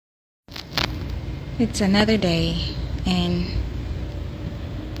It's another day, and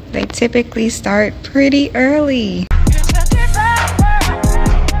they typically start pretty early.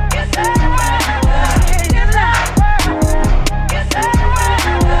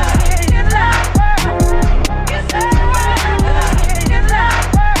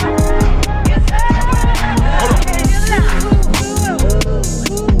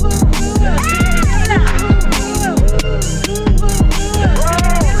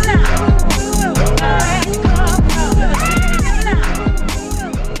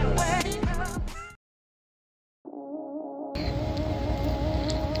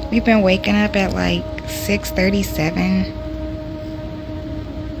 We've been waking up at like 6:37.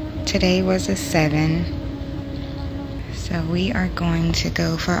 Today was a 7. So we are going to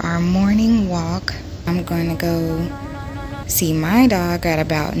go for our morning walk. I'm going to go see my dog at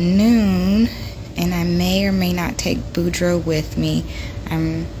about noon, and I may or may not take Boudreaux with me.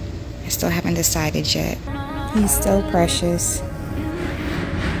 I still haven't decided yet. He's still precious.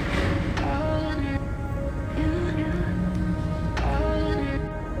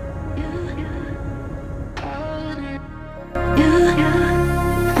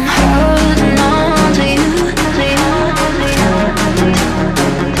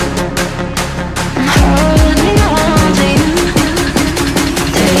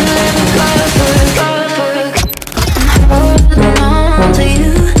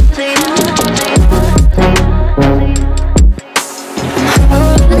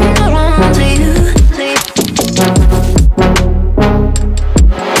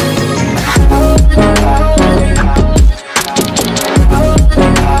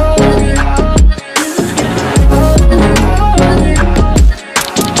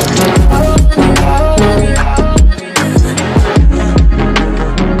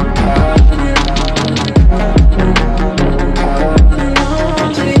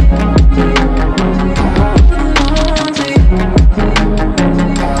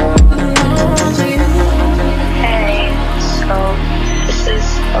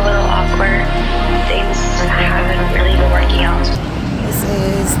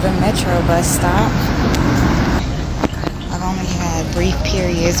 Bus stop. I've only had brief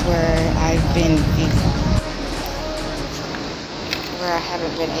periods where I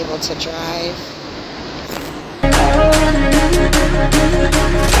haven't been able to drive.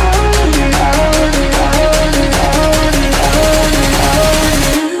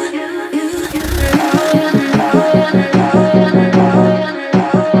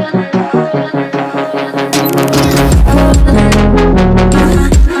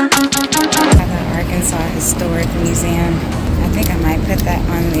 Historic Museum. I think I might put that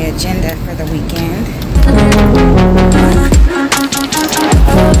on the agenda for the weekend.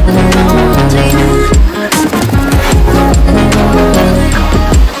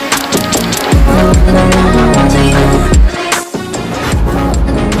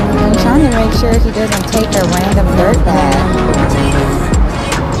 I'm trying to make sure he doesn't take a random dirt bag.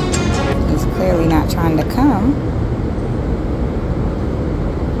 He's clearly not trying to come.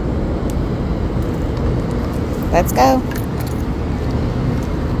 Let's go.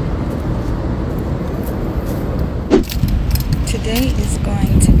 Today is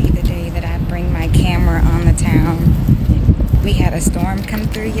going to be the day that I bring my camera on the town. We had a storm come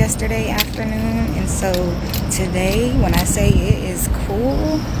through yesterday afternoon, and so today, when I say it is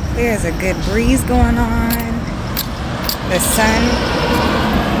cool, there's a good breeze going on. The sun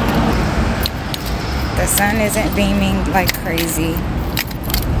isn't beaming like crazy.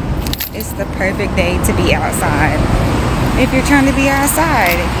 It's the perfect day to be outside. If you're trying to be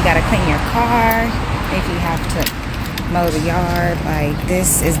outside, if you gotta clean your car, if you have to mow the yard, like,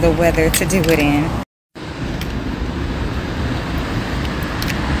 this is the weather to do it in.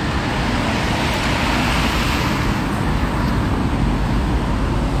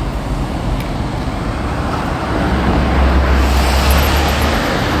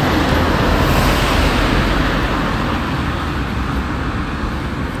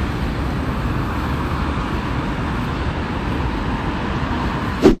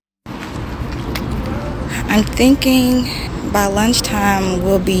 I'm thinking by lunchtime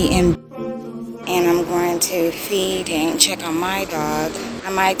we'll be in, and I'm going to feed and check on my dog. I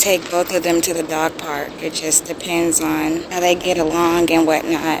might take both of them to the dog park. It just depends on how they get along and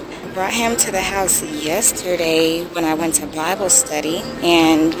whatnot. I brought him to the house yesterday when I went to Bible study,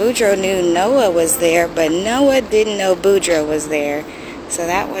 and Boudreaux knew Noah was there, but Noah didn't know Boudreaux was there. So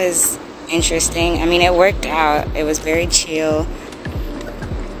that was interesting. I mean, it worked out. It was very chill.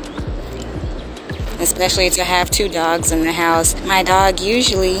 Especially to have two dogs in the house. My dog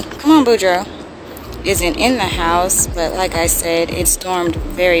usually, come on Boudreaux, isn't in the house, but like I said, it stormed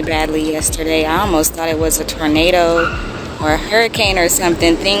very badly yesterday. I almost thought it was a tornado or a hurricane or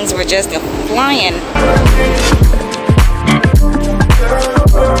something. Things were just flying.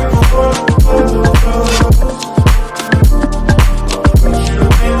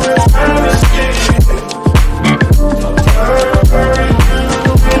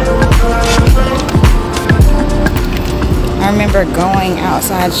 I remember going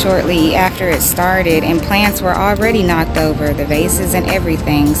outside shortly after it started and plants were already knocked over, the vases and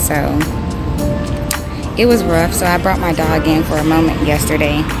everything, so it was rough. So I brought my dog in for a moment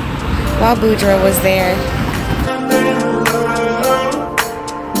yesterday while Boudreaux was there.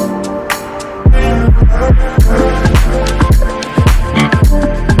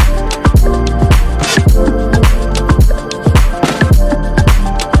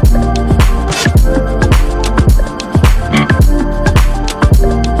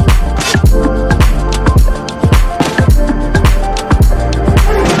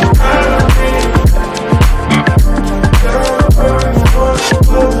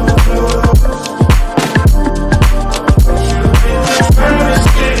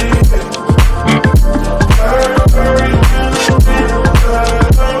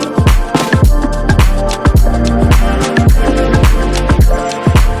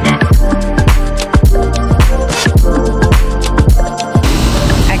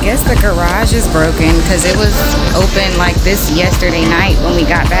 Is broken because it was open like this yesterday night when we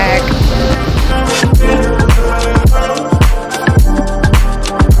got back.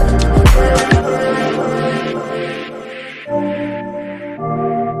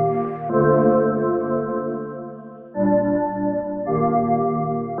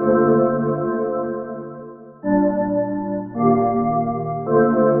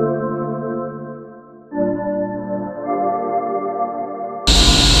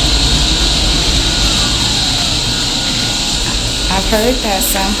 I've heard that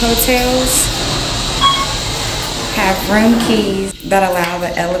some hotels have room keys that allow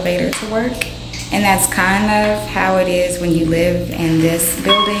the elevator to work, and that's kind of how it is when you live in this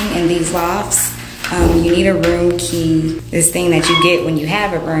building, in these lofts. You need a room key, this thing that you get when you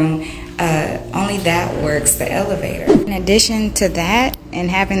have a room. Only that works the elevator. In addition to that and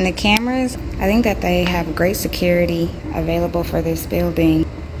having the cameras, I think that they have great security available for this building.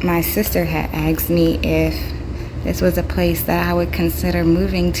 My sister had asked me if this was a place that I would consider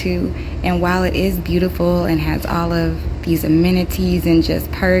moving to, and while it is beautiful and has all of these amenities and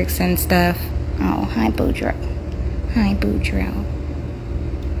just perks and stuff. Oh, hi Boudreaux. Hi Boudreaux.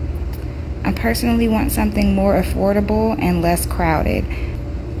 I personally want something more affordable and less crowded.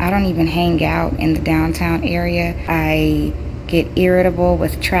 I don't even hang out in the downtown area. I get irritable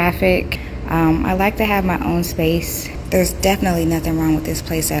with traffic. I like to have my own space. There's definitely nothing wrong with this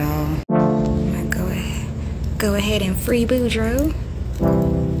place at all. Go ahead and free Boudreaux.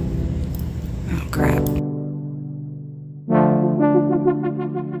 Oh crap.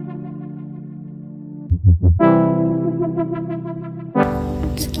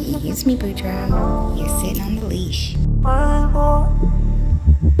 Excuse me, Boudreaux. You're sitting on the leash.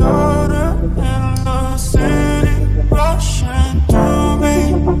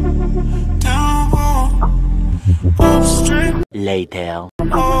 Later.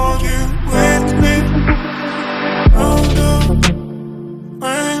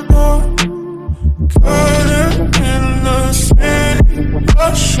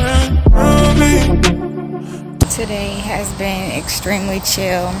 Today has been extremely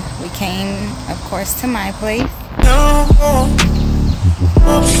chill. We came, of course, to my place.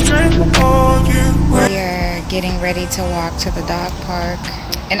 We are getting ready to walk to the dog park.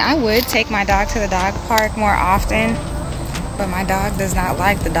 And I would take my dog to the dog park more often, but my dog does not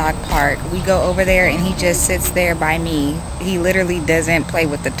like the dog park. We go over there and he just sits there by me. He literally doesn't play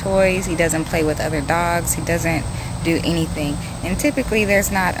with the toys. He doesn't play with other dogs. He doesn't do anything. And typically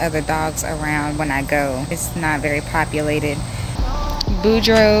there's not other dogs around when I go. It's not very populated.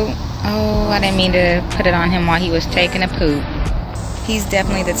 Boudreaux, oh, I didn't mean to put it on him while he was taking a poop. He's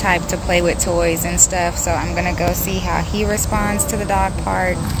definitely the type to play with toys and stuff, so I'm gonna go see how he responds to the dog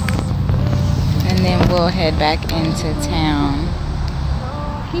park, and then we'll head back into town.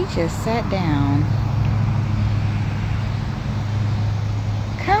 He just sat down.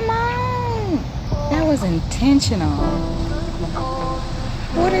 Come on! That was intentional.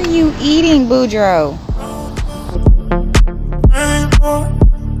 What are you eating, Boudreaux?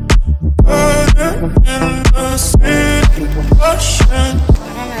 I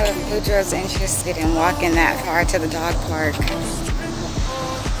don't know if Boudreaux's interested in walking that far to the dog park.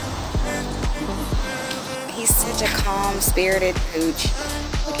 He's such a calm, spirited pooch.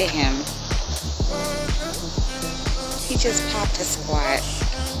 Look at him. He just popped a squat.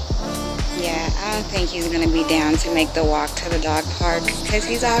 Yeah, I don't think he's gonna be down to make the walk to the dog park because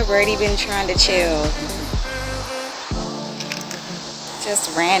he's already been trying to chill.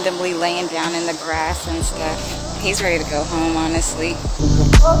 Just randomly laying down in the grass and stuff. He's ready to go home, honestly.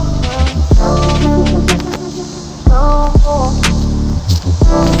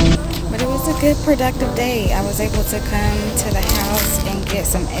 But it was a good, productive day. I was able to come to the house and get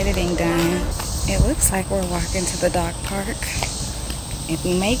some editing done. It looks like we're walking to the dog park. If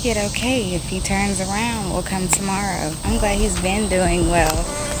we make it, okay. If he turns around, we'll come tomorrow. I'm glad he's been doing well.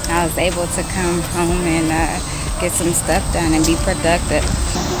 I was able to come home and get some stuff done and be productive.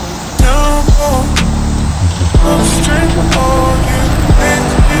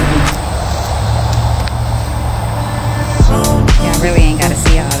 Yeah, I really ain't gotta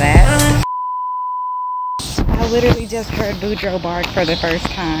see all that. I literally just heard Boudreaux bark for the first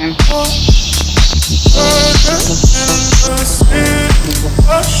time.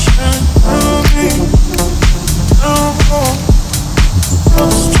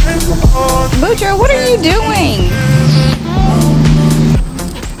 Boudreaux, what are you doing?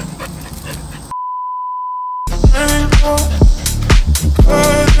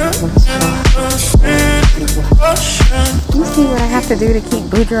 You see what I have to do to keep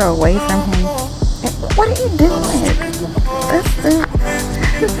Boudreaux away from him? What are you doing?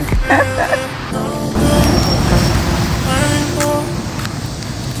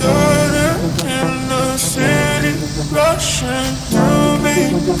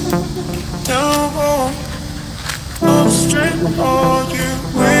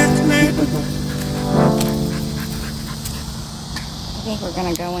 I think we're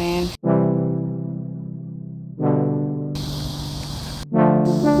gonna go in.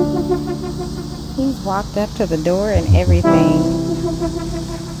 He's walked up to the door and everything.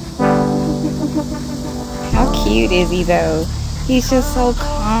 How cute is he though? He's just so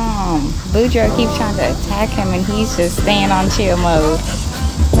calm. Boudreaux keeps trying to attack him and he's just staying on chill mode.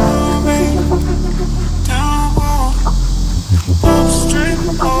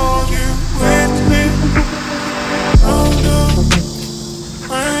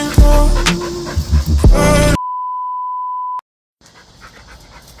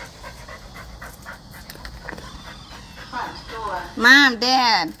 Mom,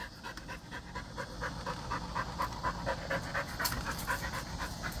 Dad.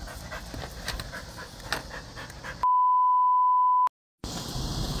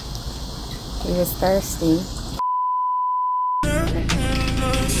 He was thirsty.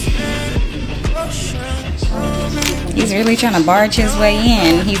 He's really trying to barge his way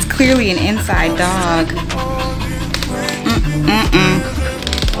in. He's clearly an inside dog.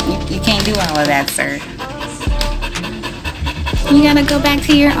 You can't do all of that, sir. You gotta go back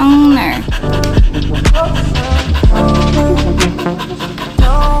to your owner.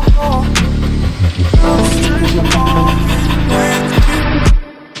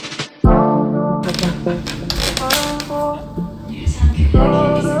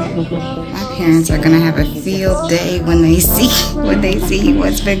 My parents are gonna have a field day when they see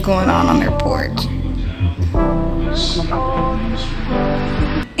what's been going on their porch.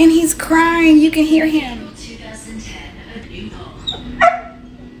 And he's crying. You can hear him.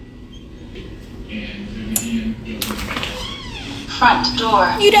 Front door.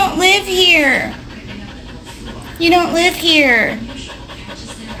 You don't live here. You don't live here.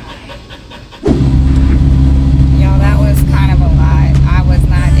 Y'all, that was kind of a lot. I was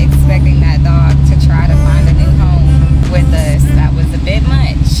not expecting that dog to try to find a new home with us. That was a bit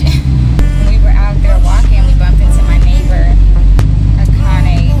much. We were out there walking. We bumped into my neighbor,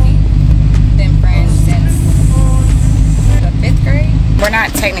 Akane. We've been friends since the 5th grade. We're not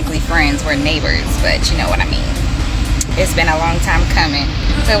technically friends. We're neighbors, but you know what I mean. It's been a long time coming.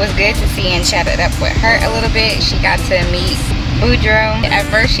 So it was good to see and chat it up with her a little bit. She got to meet Boudreaux. At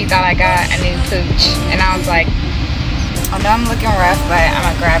first she thought I got a new pooch. And I was like, oh no, I'm looking rough, but I'm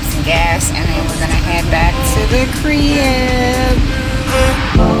gonna grab some gas and then we're gonna head back to the crib.